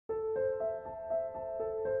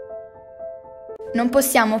Non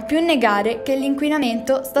possiamo più negare che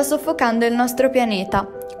l'inquinamento sta soffocando il nostro pianeta,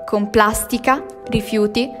 con plastica,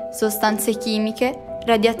 rifiuti, sostanze chimiche,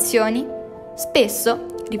 radiazioni. Spesso,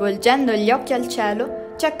 rivolgendo gli occhi al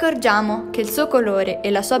cielo, ci accorgiamo che il suo colore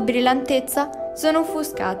e la sua brillantezza sono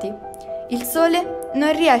offuscati. Il sole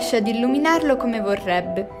non riesce ad illuminarlo come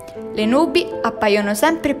vorrebbe. Le nubi appaiono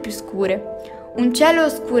sempre più scure. Un cielo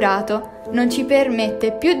oscurato non ci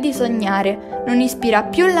permette più di sognare, non ispira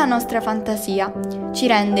più la nostra fantasia, ci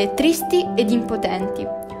rende tristi ed impotenti.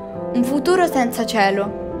 Un futuro senza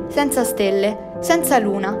cielo, senza stelle, senza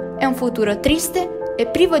luna, è un futuro triste e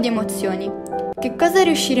privo di emozioni. Che cosa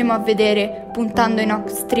riusciremo a vedere puntando i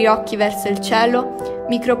nostri occhi verso il cielo?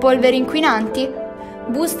 Micropolveri inquinanti?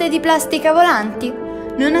 Buste di plastica volanti?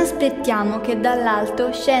 Non aspettiamo che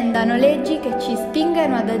dall'alto scendano leggi che ci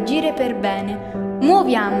spingano ad agire per bene.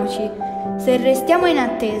 Muoviamoci! Se restiamo in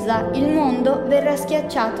attesa, il mondo verrà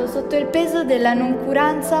schiacciato sotto il peso della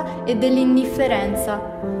noncuranza e dell'indifferenza.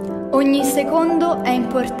 Ogni secondo è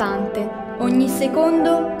importante, ogni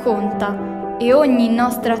secondo conta e ogni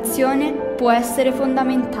nostra azione può essere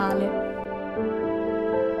fondamentale.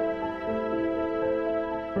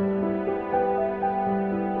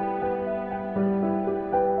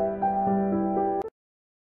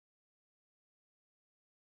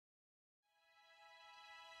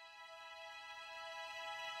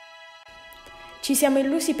 Ci siamo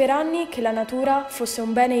illusi per anni che la natura fosse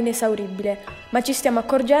un bene inesauribile, ma ci stiamo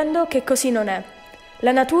accorgendo che così non è.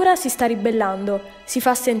 La natura si sta ribellando, si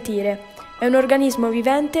fa sentire. È un organismo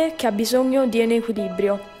vivente che ha bisogno di un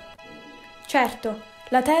equilibrio. Certo,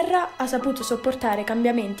 la Terra ha saputo sopportare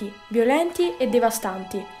cambiamenti violenti e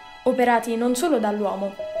devastanti, operati non solo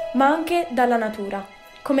dall'uomo, ma anche dalla natura,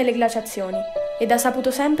 come le glaciazioni, ed ha saputo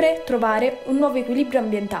sempre trovare un nuovo equilibrio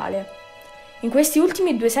ambientale. In questi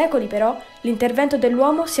ultimi 2 secoli, però, l'intervento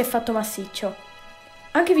dell'uomo si è fatto massiccio.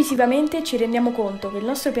 Anche visivamente ci rendiamo conto che il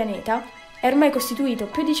nostro pianeta è ormai costituito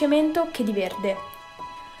più di cemento che di verde.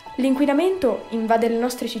 L'inquinamento invade le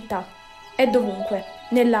nostre città, è dovunque,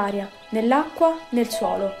 nell'aria, nell'acqua, nel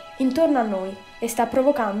suolo, intorno a noi, e sta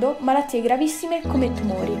provocando malattie gravissime come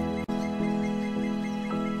tumori.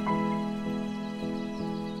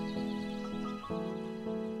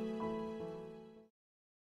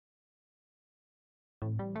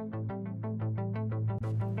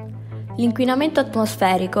 L'inquinamento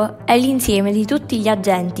atmosferico è l'insieme di tutti gli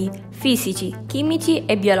agenti fisici, chimici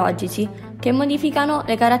e biologici che modificano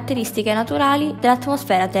le caratteristiche naturali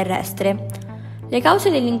dell'atmosfera terrestre. Le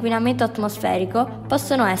cause dell'inquinamento atmosferico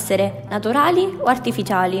possono essere naturali o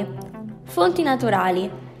artificiali. Fonti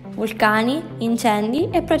naturali: vulcani, incendi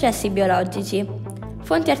e processi biologici.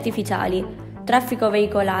 Fonti artificiali: traffico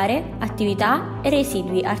veicolare, attività e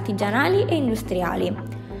residui artigianali e industriali.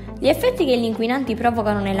 Gli effetti che gli inquinanti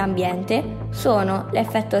provocano nell'ambiente sono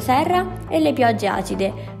l'effetto serra e le piogge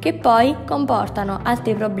acide, che poi comportano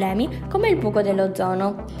altri problemi come il buco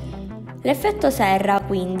dell'ozono. L'effetto serra,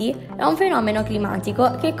 quindi, è un fenomeno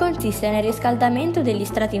climatico che consiste nel riscaldamento degli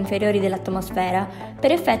strati inferiori dell'atmosfera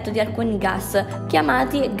per effetto di alcuni gas,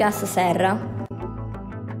 chiamati gas serra.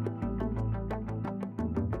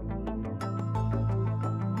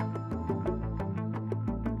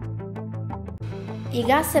 I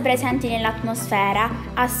gas presenti nell'atmosfera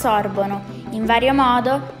assorbono, in vario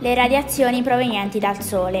modo, le radiazioni provenienti dal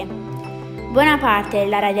Sole. Buona parte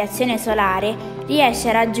della radiazione solare riesce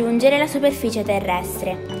a raggiungere la superficie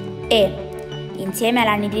terrestre e, insieme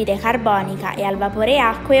all'anidride carbonica e al vapore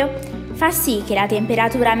acqueo, fa sì che la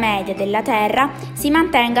temperatura media della Terra si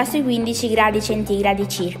mantenga sui 15 gradi centigradi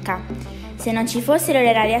circa. Se non ci fossero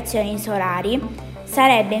le radiazioni solari,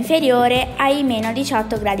 sarebbe inferiore ai meno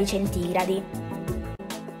 18 gradi centigradi.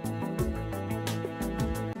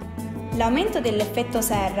 L'aumento dell'effetto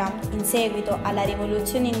serra in seguito alla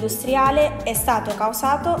rivoluzione industriale è stato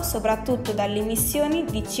causato soprattutto dalle emissioni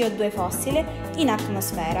di CO2 fossile in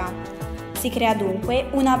atmosfera. Si crea dunque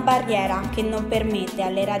una barriera che non permette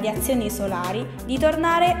alle radiazioni solari di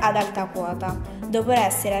tornare ad alta quota, dopo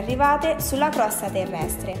essere arrivate sulla crosta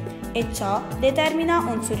terrestre, e ciò determina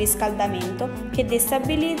un surriscaldamento che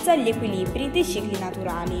destabilizza gli equilibri dei cicli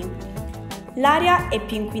naturali. L'aria è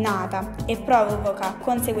più inquinata e provoca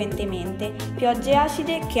conseguentemente piogge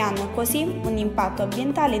acide che hanno così un impatto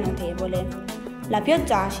ambientale notevole. La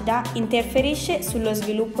pioggia acida interferisce sullo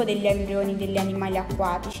sviluppo degli embrioni degli animali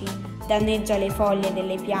acquatici, danneggia le foglie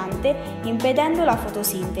delle piante impedendo la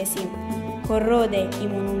fotosintesi, corrode i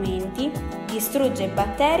monumenti, distrugge i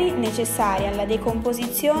batteri necessari alla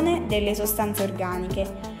decomposizione delle sostanze organiche,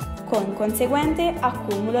 con conseguente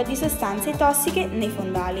accumulo di sostanze tossiche nei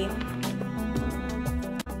fondali.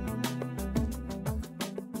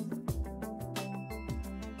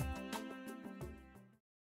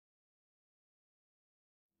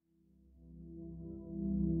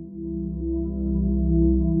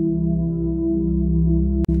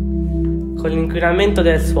 Con l'inquinamento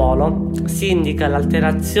del suolo si indica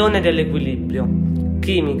l'alterazione dell'equilibrio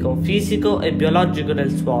chimico, fisico e biologico del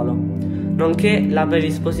suolo, nonché la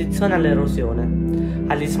predisposizione all'erosione,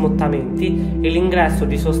 agli smottamenti e l'ingresso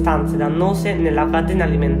di sostanze dannose nella catena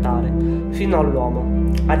alimentare fino all'uomo,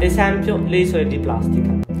 ad esempio le isole di plastica.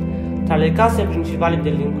 Tra le cause principali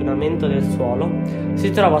dell'inquinamento del suolo si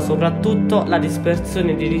trova soprattutto la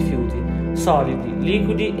dispersione di rifiuti solidi,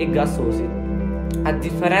 liquidi e gasosi. A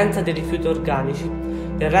differenza dei rifiuti organici,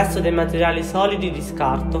 il resto dei materiali solidi di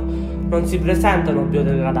scarto non si presentano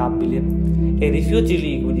biodegradabili e i rifiuti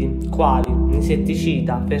liquidi, quali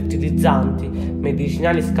insetticida, fertilizzanti,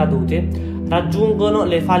 medicinali scaduti, raggiungono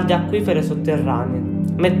le falde acquifere sotterranee,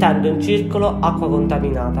 mettendo in circolo acqua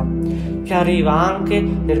contaminata, che arriva anche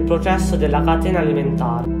nel processo della catena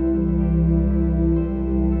alimentare.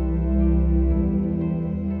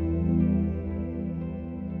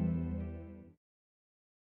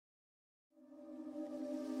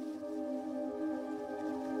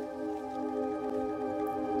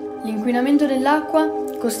 L'inquinamento dell'acqua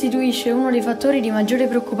costituisce uno dei fattori di maggiore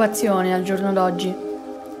preoccupazione al giorno d'oggi.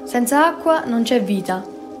 Senza acqua non c'è vita.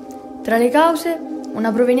 Tra le cause,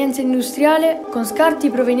 una provenienza industriale con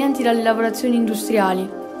scarti provenienti dalle lavorazioni industriali,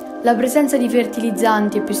 la presenza di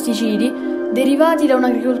fertilizzanti e pesticidi derivati da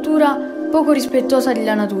un'agricoltura poco rispettosa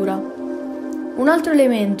della natura. Un altro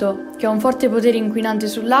elemento che ha un forte potere inquinante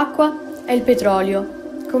sull'acqua è il petrolio,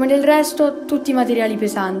 come del resto tutti i materiali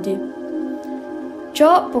pesanti.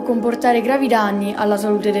 Ciò può comportare gravi danni alla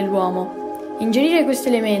salute dell'uomo. Ingerire questo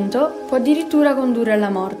elemento può addirittura condurre alla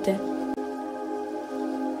morte.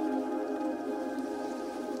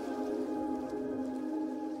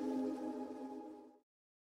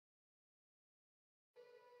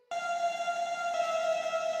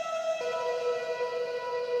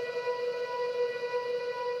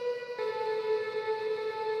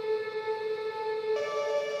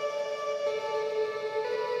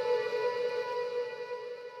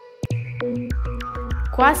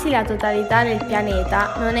 Quasi la totalità del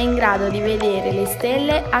pianeta non è in grado di vedere le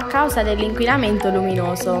stelle a causa dell'inquinamento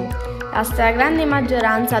luminoso. La stragrande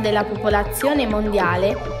maggioranza della popolazione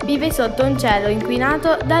mondiale vive sotto un cielo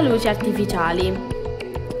inquinato da luci artificiali.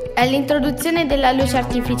 È l'introduzione della luce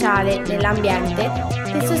artificiale nell'ambiente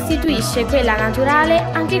che sostituisce quella naturale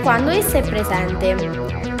anche quando essa è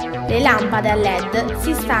presente. Le lampade a LED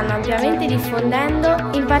si stanno ampiamente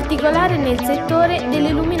diffondendo, in particolare nel settore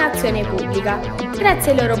dell'illuminazione pubblica,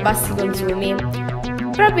 grazie ai loro bassi consumi.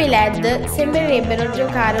 Proprio i LED sembrerebbero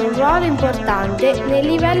giocare un ruolo importante nel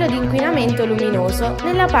livello di inquinamento luminoso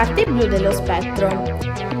nella parte blu dello spettro.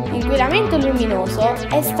 L'inquinamento luminoso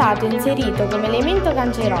è stato inserito come elemento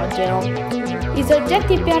cancerogeno. I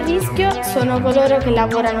soggetti più a rischio sono coloro che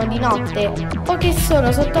lavorano di notte o che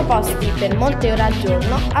sono sottoposti per molte ore al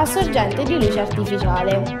giorno a sorgente di luce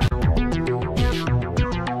artificiale.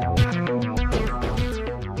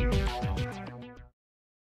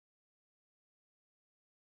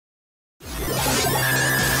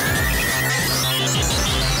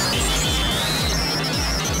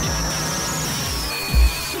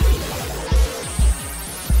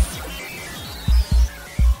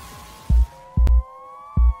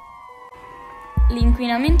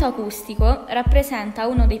 L'inquinamento acustico rappresenta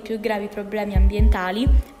uno dei più gravi problemi ambientali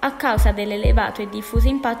a causa dell'elevato e diffuso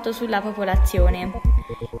impatto sulla popolazione.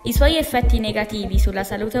 I suoi effetti negativi sulla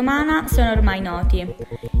salute umana sono ormai noti.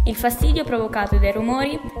 Il fastidio provocato dai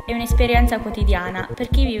rumori è un'esperienza quotidiana per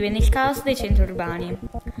chi vive nel caos dei centri urbani.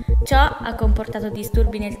 Ciò ha comportato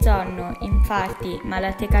disturbi nel sonno, infarti,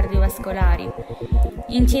 malattie cardiovascolari.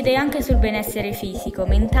 Incide anche sul benessere fisico,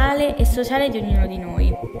 mentale e sociale di ognuno di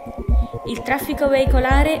noi. Il traffico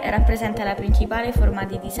veicolare rappresenta la principale forma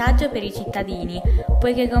di disagio per i cittadini,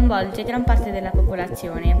 poiché coinvolge gran parte della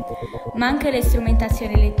popolazione, ma anche le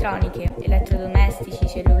strumentazioni elettroniche, elettrodomestici,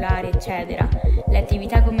 cellulari, eccetera, le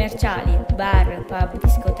attività commerciali, bar, pub,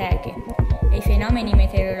 discoteche e i fenomeni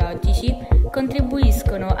meteorologici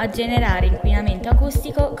contribuiscono a generare inquinamento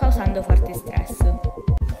acustico causando forte stress.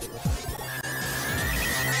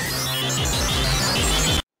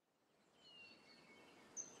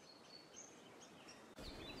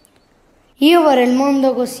 Io vorrei il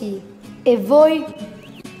mondo così. E voi?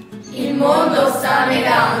 Il mondo sta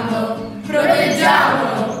negando.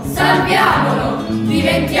 Proteggiamolo, salviamolo,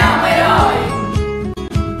 diventiamo eroi.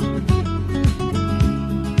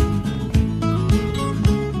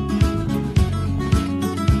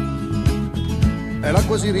 E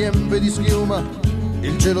l'acqua si riempie di schiuma,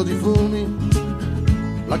 il cielo di fumi,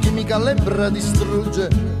 la chimica lebbra distrugge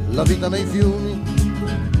la vita nei fiumi,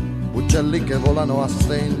 uccelli che volano a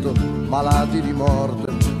stento, malati di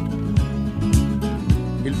morte.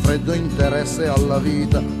 il freddo interesse alla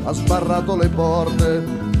vita ha sbarrato le porte.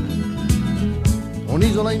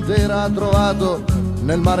 Un'isola intera ha trovato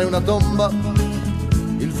nel mare una tomba,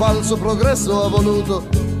 il falso progresso ha voluto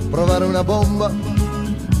provare una bomba,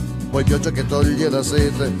 poi pioggia che toglie la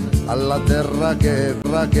sete alla terra che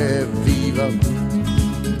è viva,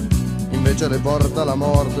 invece le porta la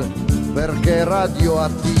morte perché è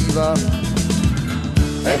radioattiva.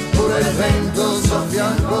 Eppure il vento soffia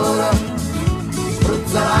ancora,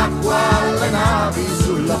 spruzza l'acqua alle navi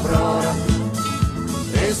sulla prora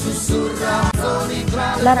e sussurra toni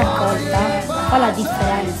tra La raccolta fa la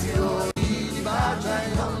differenza.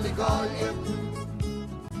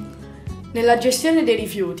 Nella gestione dei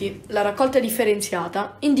rifiuti, la raccolta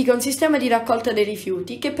differenziata indica un sistema di raccolta dei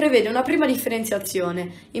rifiuti che prevede una prima differenziazione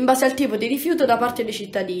in base al tipo di rifiuto da parte dei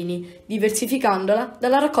cittadini, diversificandola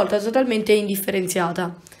dalla raccolta totalmente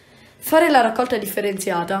indifferenziata. Fare la raccolta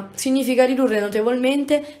differenziata significa ridurre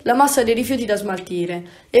notevolmente la massa dei rifiuti da smaltire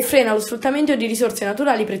e frena lo sfruttamento di risorse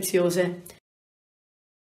naturali preziose.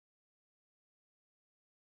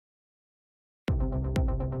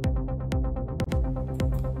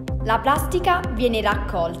 La plastica viene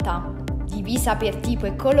raccolta, divisa per tipo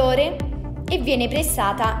e colore e viene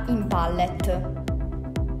pressata in pallet.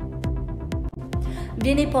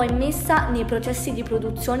 Viene poi messa nei processi di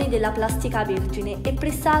produzione della plastica vergine e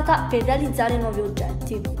pressata per realizzare nuovi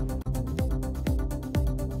oggetti.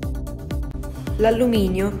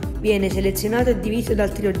 L'alluminio viene selezionato e diviso da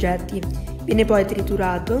altri oggetti, viene poi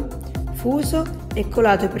triturato, fuso e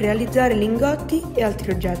colato per realizzare lingotti e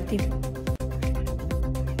altri oggetti.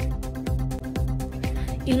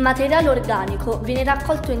 Il materiale organico viene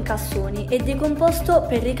raccolto in cassoni e decomposto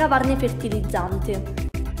per ricavarne fertilizzante.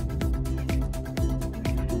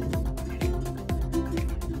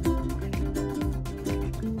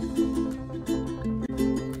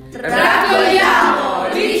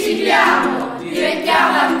 Raccogliamo, ricicliamo,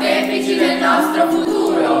 diventiamo artefici del nostro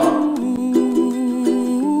futuro.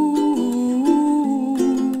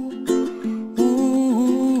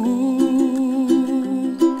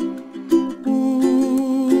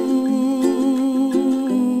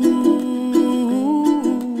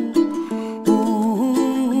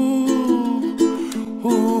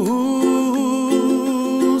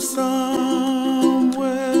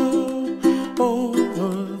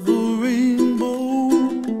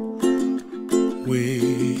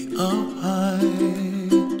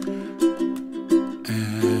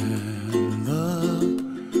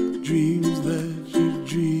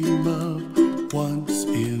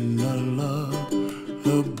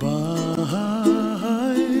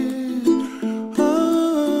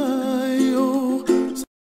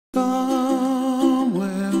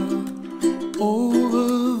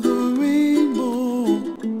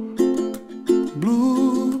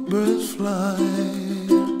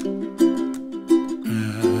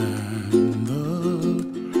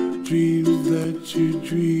 Dreams that you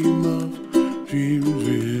dream of, dreams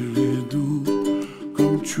really do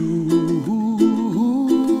come true.